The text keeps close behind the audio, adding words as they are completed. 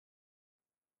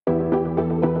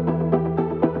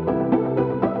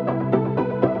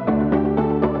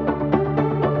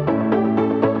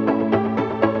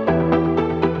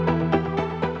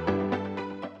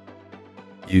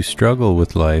You struggle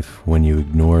with life when you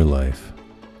ignore life.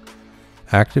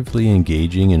 Actively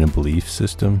engaging in a belief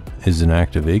system is an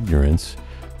act of ignorance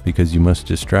because you must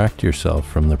distract yourself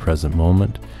from the present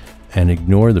moment and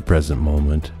ignore the present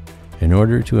moment in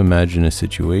order to imagine a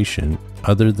situation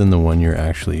other than the one you're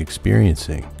actually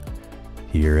experiencing,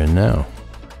 here and now.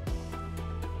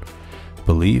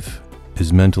 Belief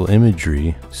is mental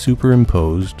imagery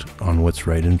superimposed on what's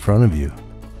right in front of you.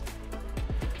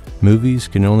 Movies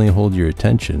can only hold your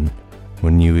attention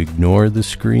when you ignore the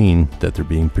screen that they're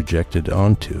being projected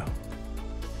onto.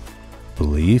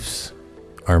 Beliefs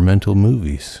are mental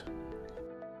movies.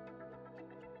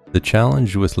 The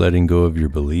challenge with letting go of your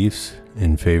beliefs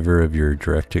in favor of your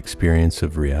direct experience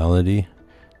of reality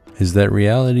is that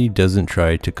reality doesn't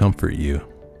try to comfort you.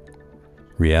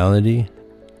 Reality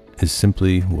is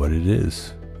simply what it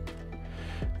is.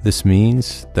 This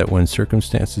means that when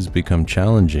circumstances become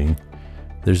challenging,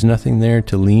 there's nothing there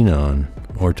to lean on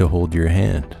or to hold your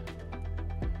hand.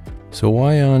 So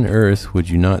why on earth would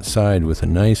you not side with a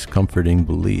nice, comforting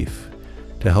belief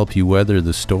to help you weather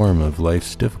the storm of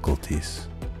life's difficulties?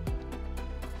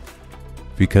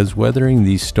 Because weathering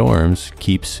these storms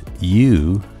keeps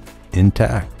you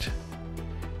intact,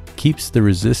 keeps the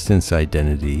resistance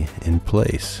identity in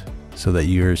place so that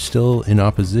you are still in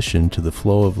opposition to the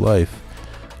flow of life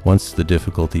once the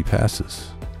difficulty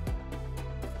passes.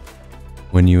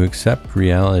 When you accept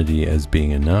reality as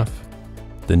being enough,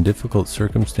 then difficult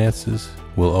circumstances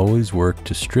will always work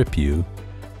to strip you,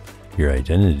 your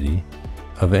identity,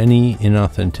 of any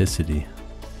inauthenticity,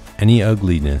 any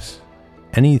ugliness,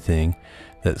 anything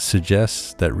that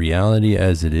suggests that reality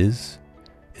as it is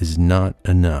not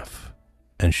enough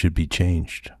and should be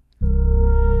changed.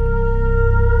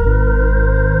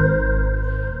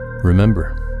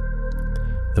 Remember,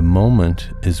 the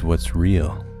moment is what's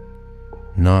real,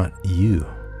 not you.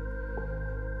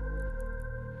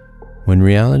 When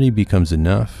reality becomes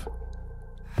enough,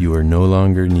 you are no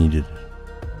longer needed.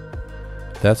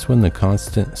 That's when the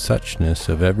constant suchness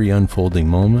of every unfolding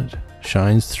moment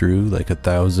shines through like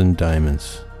 1,000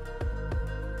 diamonds.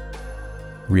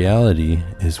 Reality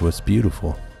is what's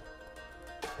beautiful,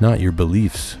 not your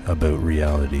beliefs about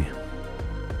reality.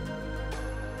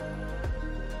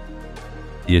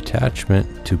 The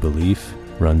attachment to belief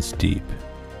runs deep.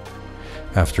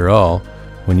 After all,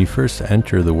 when you first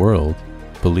enter the world,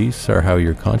 beliefs are how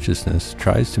your consciousness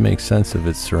tries to make sense of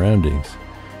its surroundings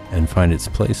and find its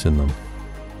place in them.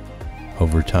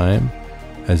 Over time,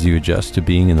 as you adjust to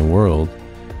being in the world,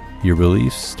 your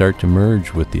beliefs start to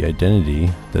merge with the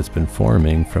identity that's been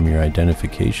forming from your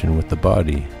identification with the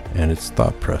body and its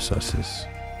thought processes.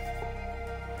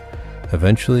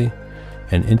 Eventually,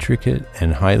 an intricate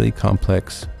and highly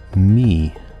complex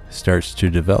me starts to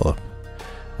develop,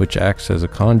 which acts as a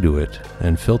conduit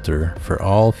and filter for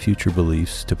all future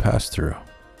beliefs to pass through.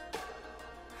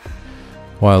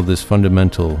 While this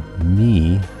fundamental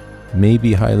me may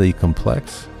be highly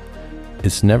complex,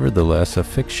 it's nevertheless a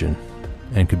fiction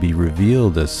and could be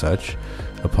revealed as such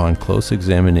upon close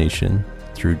examination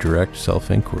through direct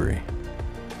self-inquiry.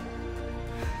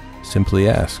 Simply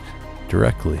ask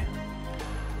directly,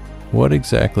 what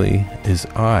exactly is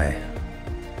I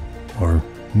or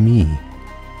me?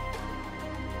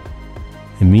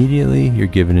 Immediately you're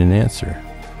given an answer,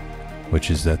 which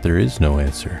is that there is no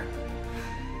answer.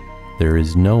 There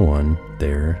is no one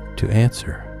there to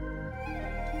answer.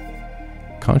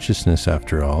 Consciousness,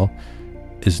 after all,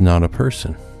 is not a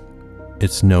person.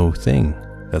 It's no thing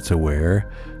that's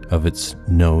aware of its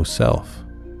no self.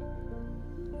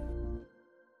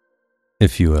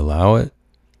 If you allow it,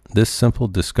 this simple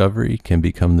discovery can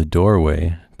become the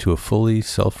doorway to a fully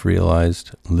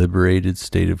self-realized, liberated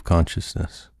state of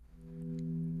consciousness.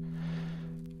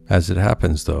 As it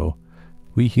happens, though,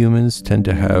 we humans tend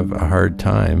to have a hard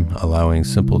time allowing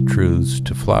simple truths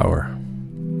to flower.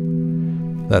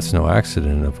 That's no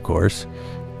accident, of course.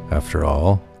 After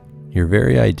all, your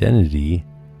very identity,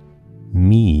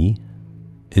 me,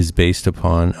 is based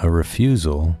upon a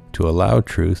refusal to allow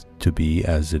truth to be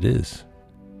as it is.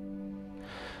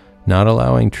 Not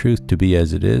allowing truth to be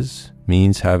as it is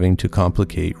means having to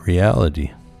complicate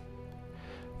reality.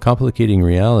 Complicating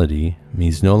reality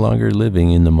means no longer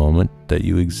living in the moment that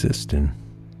you exist in.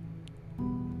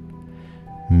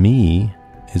 Me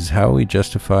is how we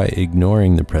justify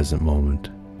ignoring the present moment,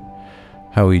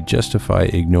 how we justify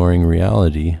ignoring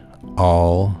reality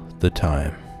all the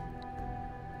time.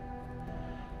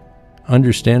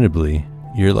 Understandably,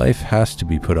 your life has to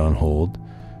be put on hold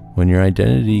when your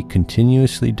identity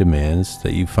continuously demands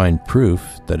that you find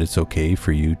proof that it's okay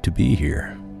for you to be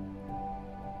here.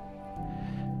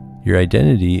 Your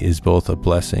identity is both a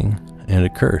blessing and a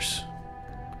curse.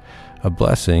 A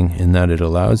blessing in that it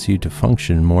allows you to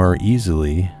function more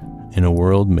easily in a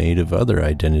world made of other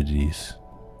identities.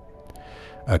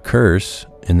 A curse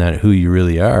in that who you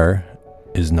really are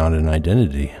is not an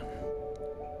identity.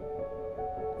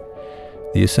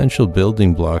 The essential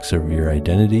building blocks of your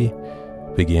identity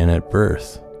began at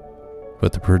birth,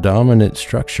 but the predominant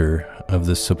structure of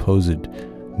the supposed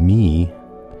me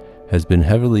has been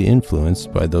heavily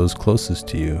influenced by those closest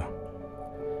to you,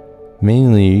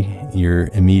 mainly your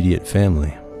immediate family.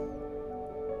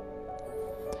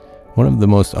 One of the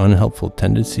most unhelpful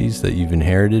tendencies that you've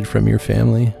inherited from your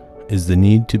family is the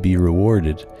need to be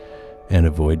rewarded and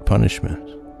avoid punishment.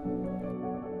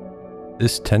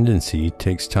 This tendency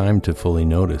takes time to fully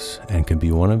notice and can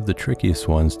be one of the trickiest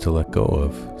ones to let go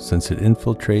of, since it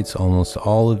infiltrates almost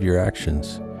all of your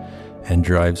actions and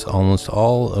drives almost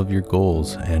all of your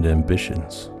goals and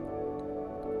ambitions.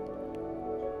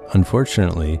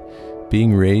 Unfortunately,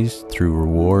 being raised through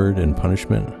reward and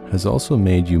punishment has also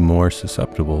made you more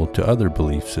susceptible to other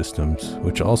belief systems,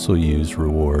 which also use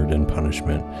reward and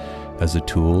punishment as a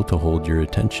tool to hold your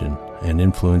attention and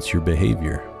influence your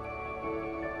behavior.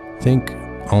 Think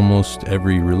almost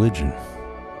every religion.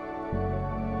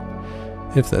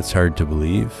 If that's hard to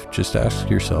believe, just ask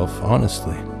yourself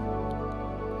honestly,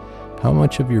 how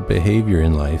much of your behavior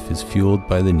in life is fueled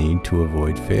by the need to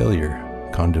avoid failure,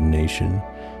 condemnation,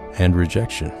 and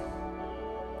rejection?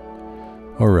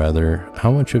 Or rather, how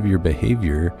much of your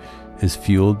behavior is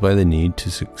fueled by the need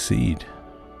to succeed,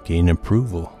 gain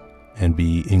approval, and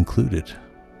be included?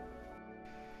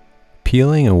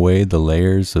 Peeling away the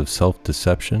layers of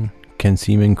self-deception can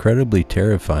seem incredibly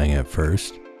terrifying at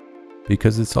first,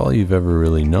 because it's all you've ever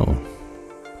really known.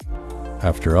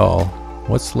 After all,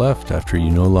 what's left after you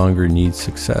no longer need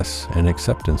success and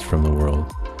acceptance from the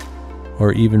world,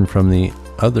 or even from the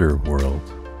other world?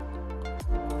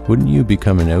 Wouldn't you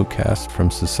become an outcast from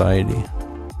society?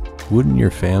 Wouldn't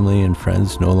your family and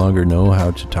friends no longer know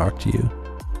how to talk to you?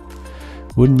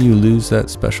 Wouldn't you lose that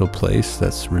special place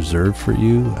that's reserved for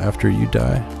you after you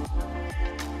die?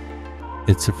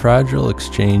 It's a fragile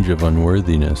exchange of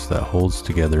unworthiness that holds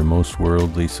together most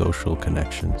worldly social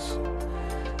connections.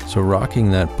 So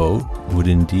rocking that boat would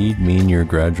indeed mean your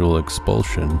gradual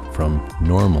expulsion from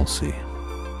normalcy.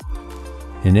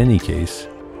 In any case,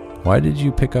 why did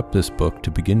you pick up this book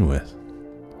to begin with?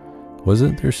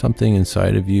 Wasn't there something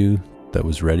inside of you that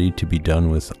was ready to be done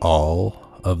with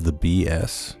all of the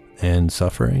BS and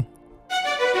suffering?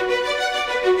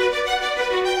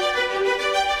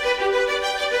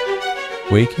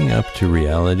 Waking up to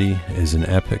reality is an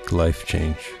epic life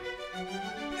change.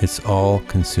 It's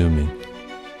all-consuming.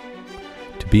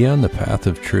 To be on the path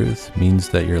of truth means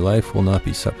that your life will not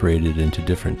be separated into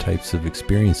different types of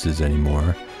experiences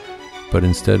anymore, but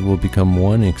instead will become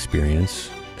one experience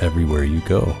everywhere you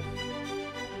go.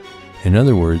 In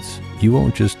other words, you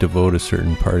won't just devote a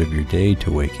certain part of your day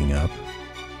to waking up.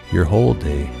 Your whole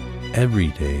day,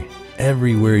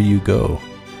 everywhere you go,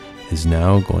 is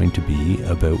now going to be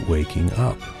about waking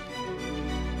up.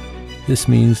 This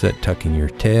means that tucking your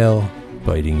tail,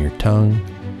 biting your tongue,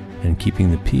 and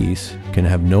keeping the peace can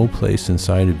have no place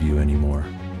inside of you anymore.